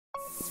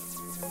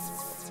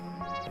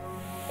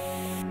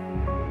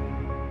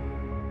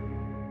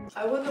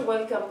I want to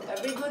welcome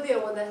everybody. I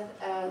want to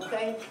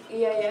thank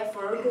EIF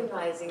for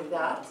organizing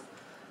that.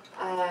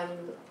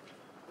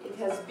 It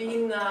has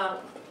been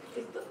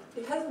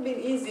it hasn't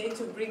been easy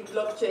to bring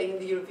blockchain in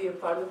the European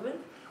Parliament,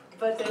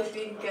 but I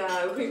think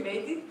we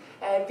made it.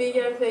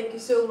 Pierre, thank you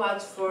so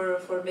much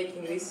for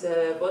making this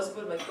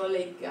possible. My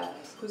colleague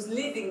who's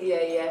leading the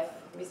EIF,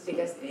 Mr.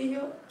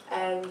 Castillo,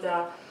 and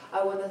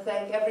I want to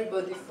thank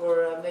everybody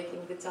for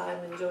making the time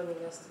and joining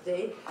us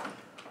today.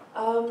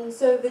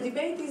 So the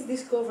debate is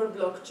Discover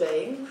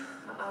Blockchain.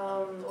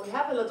 We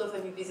have a lot of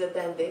MEPs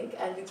attending,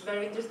 and it's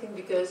very interesting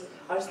because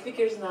our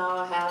speakers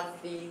now have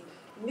the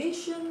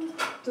mission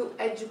to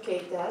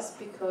educate us,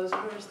 because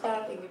we're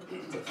starting a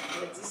bit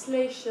of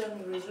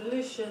legislation,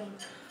 resolution,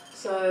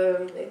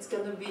 so it's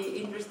going to be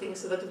interesting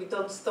so that we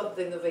don't stop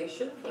the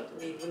innovation, but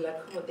we will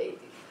accommodate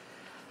it.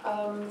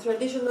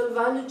 Traditional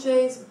value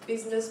chains,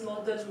 business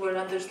models were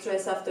under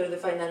stress after the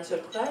financial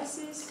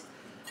crisis,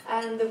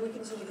 and the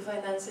weakness of the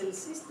financial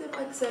system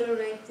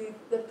accelerated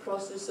the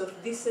process of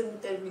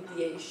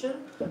disintermediation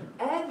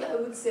and, I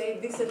would say,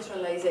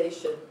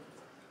 decentralization.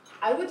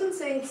 I wouldn't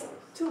say it's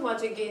too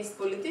much against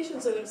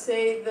politicians. I would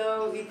say,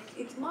 though,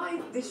 it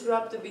might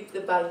disrupt a bit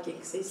the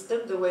banking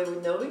system, the way we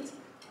know it,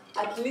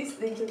 at least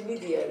the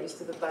intermediaries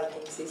to the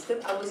banking system.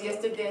 I was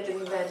yesterday at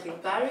an event in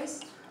Paris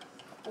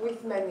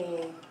with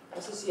many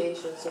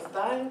associations of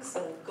banks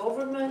and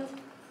government,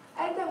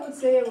 and I would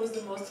say I was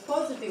the most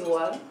positive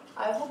one.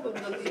 I hope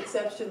I'm not the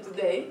exception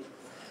today.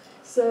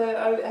 So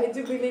I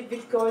do believe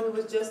Bitcoin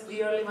was just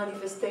the early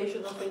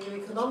manifestation of a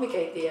new economic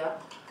idea,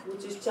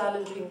 which is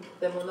challenging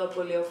the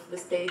monopoly of the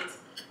state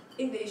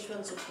in the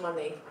issuance of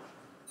money.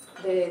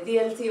 The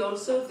DLT,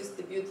 also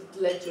distributed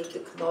ledger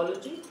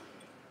technology,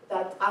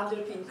 that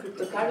underpin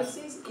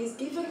cryptocurrencies, is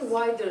even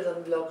wider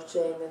than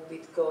blockchain and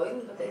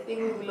Bitcoin, but I think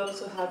we will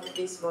also have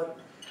this one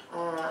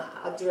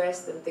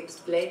addressed and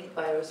explained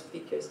by our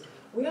speakers.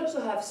 We also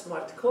have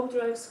smart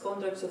contracts,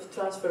 contracts of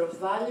transfer of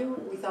value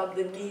without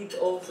the need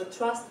of a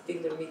trusted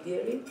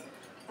intermediary,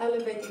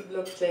 elevating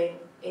blockchain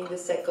in the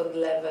second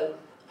level,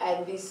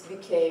 and this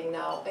became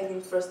now an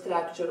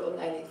infrastructure on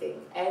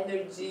anything,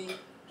 energy,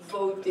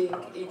 voting,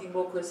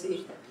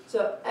 e-democracy.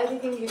 So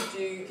anything you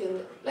do, you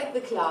can, like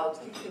the cloud,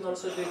 you can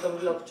also do it on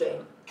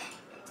blockchain.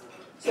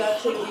 So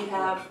actually we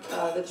have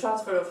the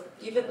transfer of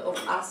even of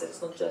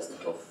assets, not just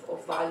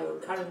of value or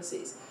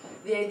currencies.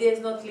 The idea is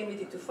not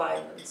limited to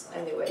finance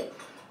anyway.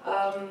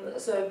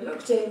 So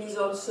blockchain is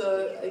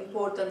also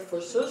important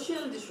for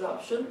social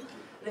disruption.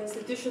 The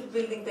institution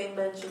building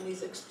dimension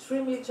is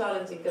extremely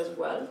challenging as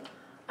well.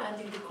 And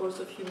in the course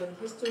of human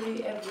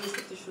history, every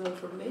institutional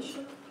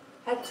formation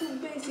had two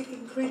basic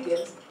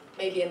ingredients,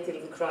 maybe until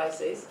the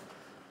crisis: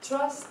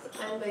 trust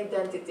and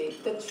identity.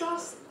 The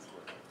trust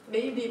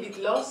may be a bit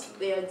lost,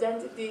 the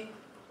identity,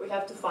 we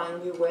have to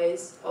find new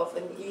ways of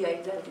an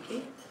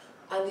e-identity.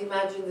 And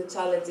imagine the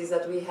challenges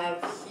that we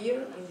have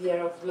here in the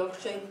era of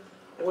blockchain,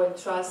 when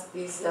trust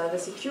is the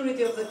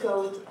security of the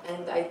code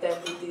and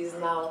identity is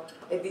now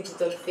a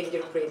digital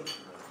fingerprint.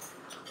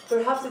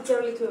 Perhaps it's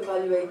early to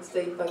evaluate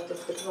the impact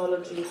of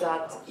technology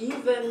that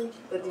even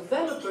the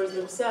developers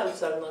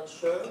themselves are not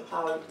sure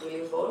how it will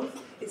evolve.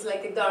 It's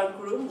like a dark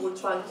room. We're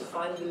trying to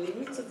find the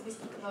limits of this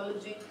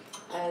technology,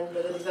 and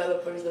the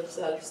developers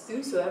themselves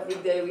too. So every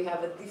day we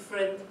have a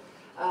different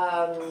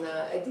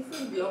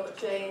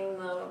blockchain.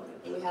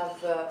 We have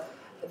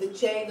the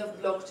chain of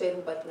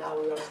blockchain, but now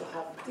we also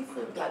have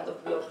different kind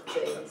of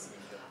blockchains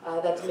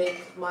that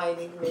make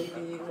mining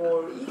maybe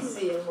more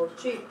easy and more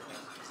cheap.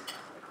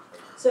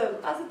 So,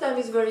 as the time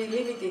is very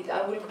limited,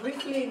 I will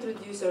briefly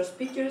introduce our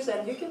speakers,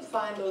 and you can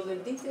find all the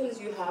details.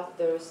 You have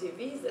their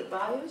CVs, their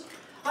bios.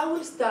 I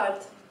will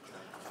start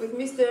with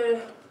Mr.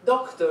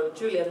 Dr.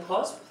 Julian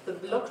Hosp, the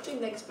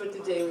blockchain expert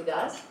today with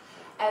us.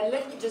 And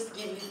let me just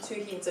give you 2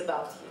 hints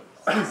about him.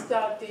 He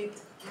started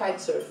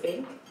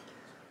kitesurfing,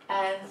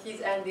 and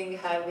he's ending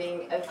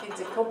having a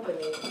fintech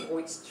company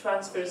which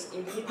transfers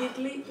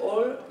immediately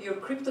all your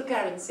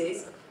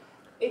cryptocurrencies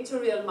into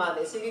real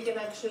money. So you can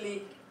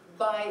actually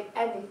buy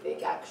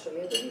anything,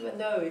 actually. I don't even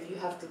know if you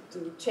have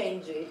to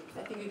change it.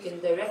 I think you can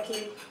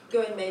directly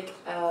go and make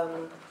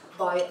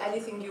buy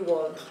anything you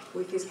want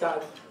with this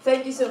card.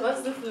 Thank you so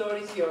much. The floor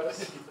is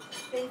yours.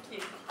 Thank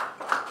you.